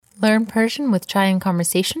Learn Persian with Chai and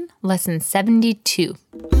Conversation, Lesson 72.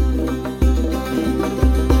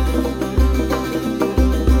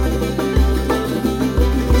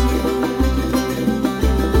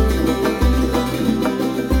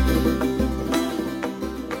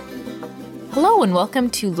 Hello and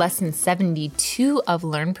welcome to Lesson 72 of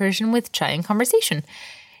Learn Persian with Chai and Conversation.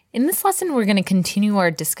 In this lesson, we're going to continue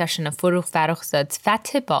our discussion of Forough Farokhzad's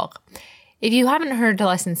fathe, Bāgh. If you haven't heard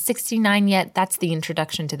Lesson 69 yet, that's the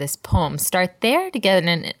introduction to this poem. Start there to get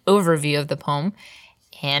an overview of the poem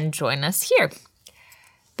and join us here.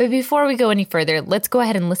 But before we go any further, let's go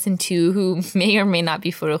ahead and listen to who may or may not be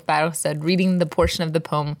Forough Farokhzad reading the portion of the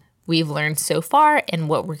poem we've learned so far and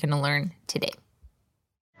what we're going to learn today.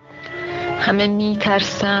 همه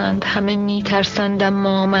میترسند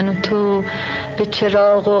اما من و تو به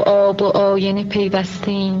چراغ و آب و آینه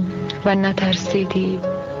پیوستیم و نترسیدیم.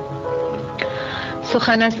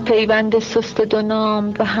 سخن از پیوند سست دو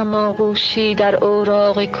نام و هماغوشی در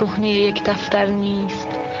اوراق کهنه یک دفتر نیست.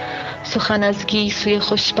 سخن از گیسوی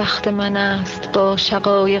خوشبخت من است با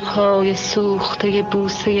شقایق‌های سوخته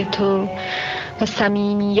بوسه تو و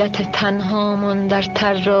صمیمیت تنهامان در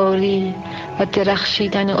طراریی و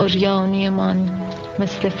درخشیدن عریانیمانمثل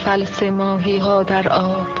مثل فلسé ماهی‌ها در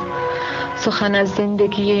آب. سخن از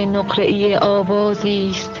زندگی نقره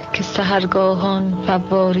آوازیست که سحرگاهان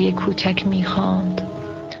فواره کوچک میخواند.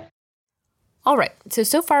 All right,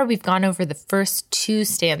 so far we've gone over the first two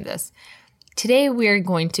stanzas. Today we're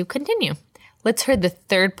going to continue. Let's hear the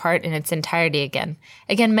third part in its entirety again.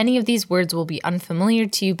 Again, many of these words will be unfamiliar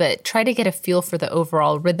to you, but try to get a feel for the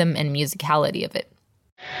overall rhythm and musicality of it.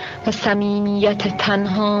 و صمیمیت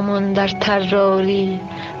تنهامان در طراریی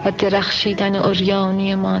و درخشیدن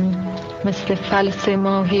عریانیمان مثل فلسé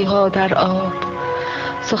ماهی‌ها در آب.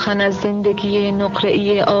 سخن از زندگی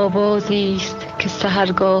نقره آوازی است که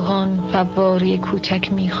سحرگاهان فواره کوچک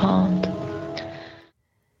میخواند.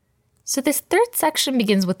 So this third section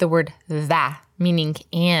begins with the word va, meaning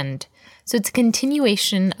and. So it's a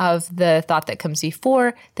continuation of the thought that comes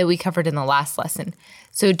before that we covered in the last lesson.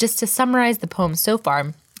 So just to summarize the poem so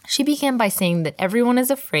far, she began by saying that everyone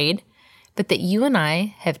is afraid, but that you and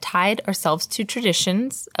I have tied ourselves to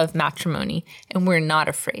traditions of matrimony and we're not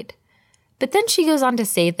afraid. But then she goes on to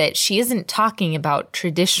say that she isn't talking about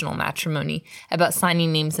traditional matrimony, about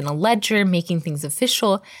signing names in a ledger, making things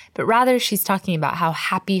official, but rather she's talking about how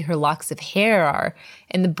happy her locks of hair are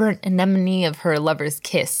and the burnt anemone of her lover's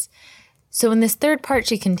kiss. So in this third part,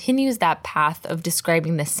 she continues that path of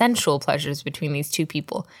describing the sensual pleasures between these two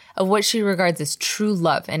people, of what she regards as true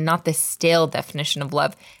love and not the stale definition of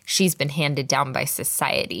love she's been handed down by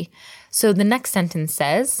society. So the next sentence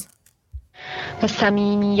says, و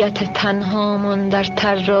صمیمیت تنهامان در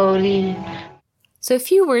طراریی. So a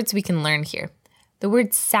few words we can learn here. The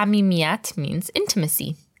word sameemeeyaté means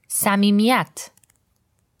intimacy. Sameemeeyaté.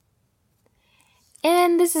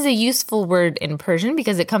 And this is a useful word in Persian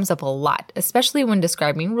because it comes up a lot, especially when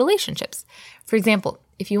describing relationships. For example,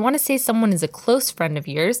 if you want to say someone is a close friend of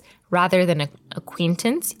yours rather than an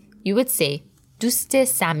acquaintance, you would say dust-e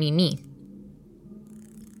sameemī.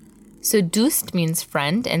 So dust means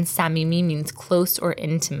friend and sameemī means close or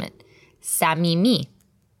intimate. Sameemī.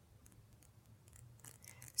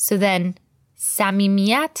 So then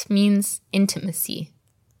sameemeeyaté means intimacy.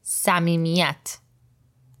 Sameemeeyaté.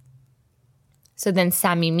 So then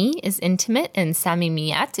sameemī is intimate and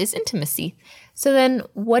sameemeeyaté is intimacy. So then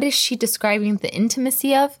what is she describing the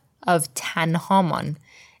intimacy of? Of tan hāman.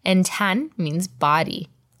 And tan means body.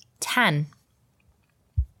 Tan.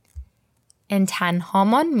 And tan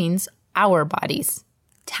hāman means our bodies.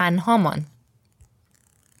 Tan hāman.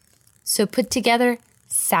 So put together,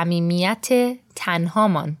 sameemeeyaté tan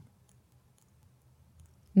hāman.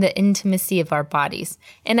 The intimacy of our bodies.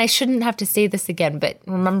 And I shouldn't have to say this again, but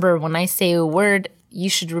remember, when I say a word, you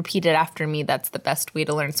should repeat it after me. That's the best way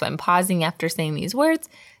to learn. So I'm pausing after saying these words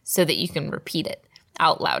so that you can repeat it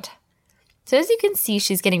out loud. So as you can see,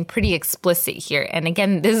 she's getting pretty explicit here. And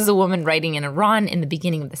again, this is a woman writing in Iran in the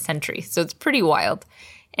beginning of the century. So it's pretty wild.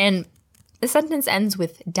 And the sentence ends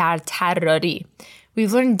with dar tarāree.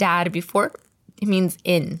 We've learned dar before. It means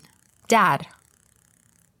in. Dar.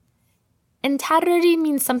 And tarāree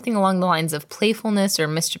means something along the lines of playfulness or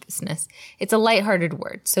mischievousness. It's a lighthearted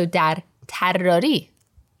word. So dar tarāree.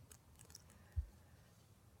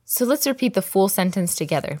 So let's repeat the full sentence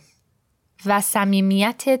together. و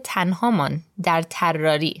صمیمیت تنهامان در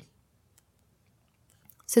طراریی.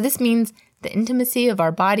 So this means the intimacy of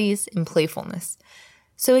our bodies in playfulness.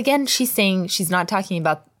 So again, she's saying she's not talking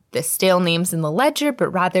about the stale names in the ledger, but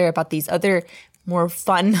rather about these other more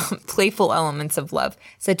fun, playful elements of love,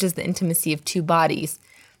 such as the intimacy of two bodies.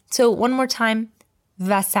 So one more time.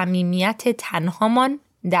 و صمیمیت تنهامان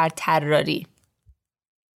در طراریه.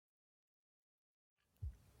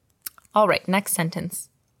 All right, next sentence.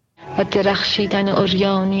 و درخشیدن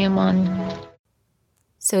عریانیمان.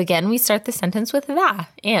 So again, we start the sentence with va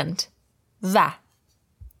and va.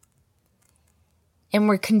 And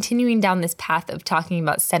we're continuing down this path of talking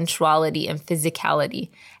about sensuality and physicality,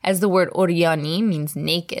 as the word oryāne means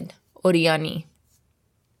naked. Oryāne.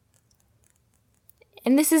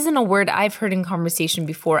 And this isn't a word I've heard in conversation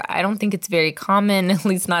before. I don't think it's very common, at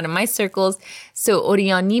least not in my circles. So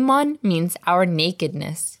oryāneemān means our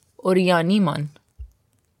nakedness. Oryāneemān.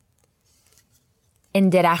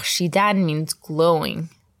 And derakhsheedané means glowing.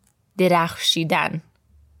 Derkhsheedané.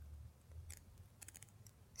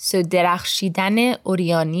 So derakhsheedané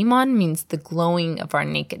oryāneemān means the glowing of our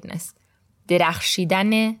nakedness.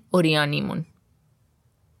 Derkhsheedané oryāneemān.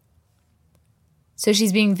 So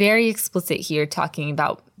she's being very explicit here, talking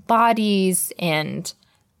about bodies and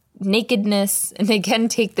nakedness. And again,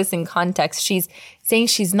 take this in context. She's saying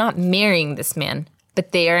she's not marrying this man,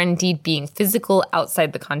 but they are indeed being physical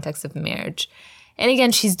outside the context of marriage. And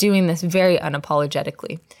again, she's doing this very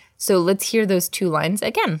unapologetically. So let's hear those two lines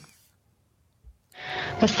again.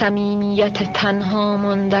 و صمیمیت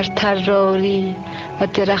تنهامان در طراریه و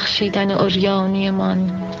درخشیدن عریانیمان.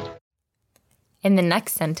 In the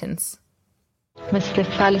next sentence. مثل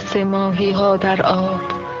falsé ماهی‌ها در آب.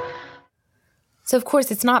 So of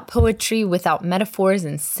course, it's not poetry without metaphors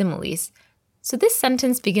and similes. So this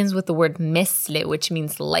sentence begins with the word meslé, which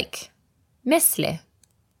means like. Meslé.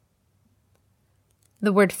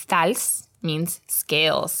 The word falsé means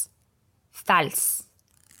scales. Falsé.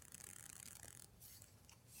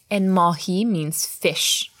 And māheehā means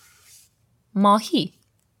fish. Māheehā.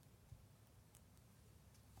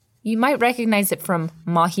 You might recognize it from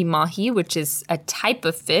māheehā, which is a type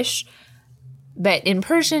of fish, but in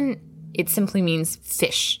Persian, it simply means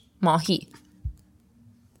fish. Māheehā.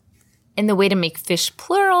 And the way to make fish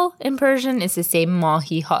plural in Persian is to say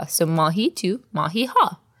māheehā. So māhi to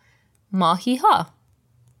māheehā. Māheehā.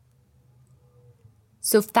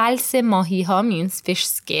 So falsé māheehā means fish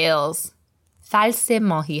scales. Falsé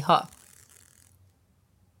māheehā.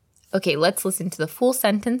 Okay, let's listen to the full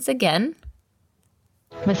sentence again.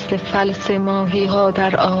 مثل falsé ماهی‌ها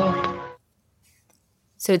در آب.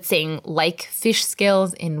 So it's saying like fish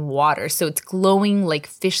scales in water. So it's glowing like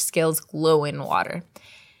fish scales glow in water.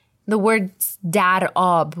 The word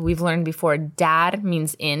dar-ab, we've learned before. Dar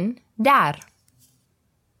means in, dar.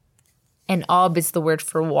 And ab is the word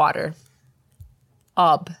for water.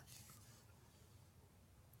 Ab.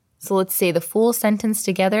 So let's say the full sentence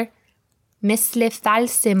together. مثل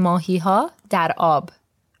falsé māheehā dar ab.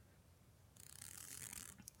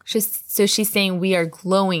 So she's saying we are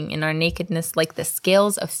glowing in our nakedness like the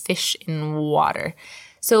scales of fish in water.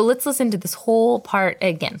 So let's listen to this whole part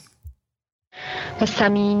again. و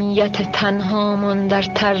صمیمیت تنهامان در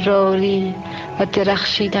طراریه و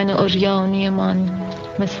درخشیدن عریانیمان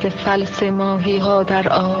مثل falsé ماهی‌ها در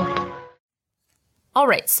آب. All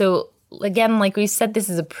right, so again, like we said, this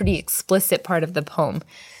is a pretty explicit part of the poem.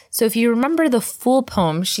 So if you remember the full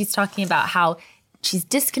poem, she's talking about how she's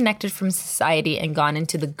disconnected from society and gone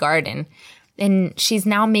into the garden. And she's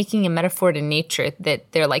now making a metaphor to nature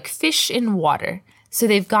that they're like fish in water. So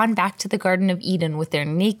they've gone back to the Garden of Eden with their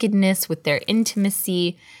nakedness, with their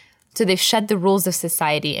intimacy. So they've shed the rules of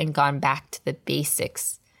society and gone back to the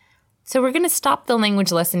basics. So we're going to stop the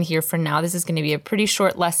language lesson here for now. This is going to be a pretty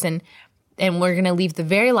short lesson. And we're going to leave the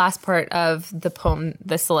very last part of the poem,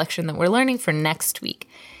 the selection that we're learning, for next week.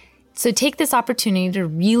 So take this opportunity to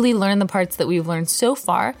really learn the parts that we've learned so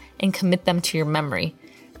far and commit them to your memory.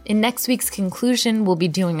 In next week's conclusion, we'll be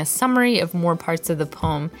doing a summary of more parts of the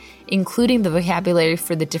poem, including the vocabulary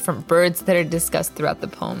for the different birds that are discussed throughout the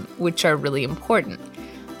poem, which are really important.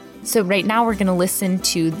 So right now we're going to listen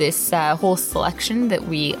to this whole selection that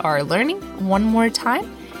we are learning one more time,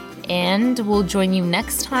 and we'll join you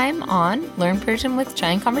next time on Learn Persian with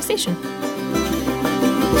Chai and Conversation.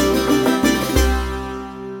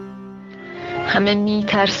 همه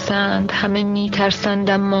میترسند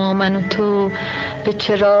اما من و تو به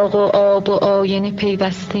چراغ و آب و آینه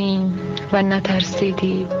پیوستیم و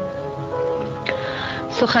نترسیدیم.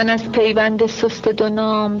 سخن از پیوند سست دو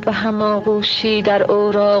نام و هماغوشی در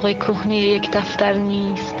اوراق کهنه یک دفتر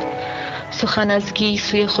نیست. سخن از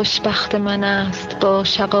گیسوی خوشبخت من است با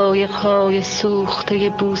شقایق‌های سوخته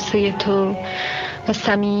بوسه تو و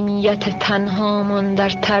صمیمیت تنهامان در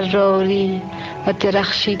طراریه و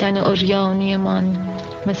درخشیدن عریانیمان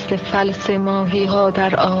مثل falsé ماهی‌ها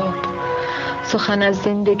در آب. سخن از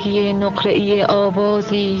زندگی نقره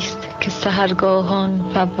آوازی است که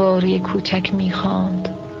سحرگاهان فواره کوچک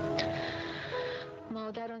میخواند.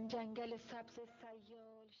 آن جنگل سبز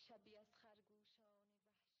سیال شبی از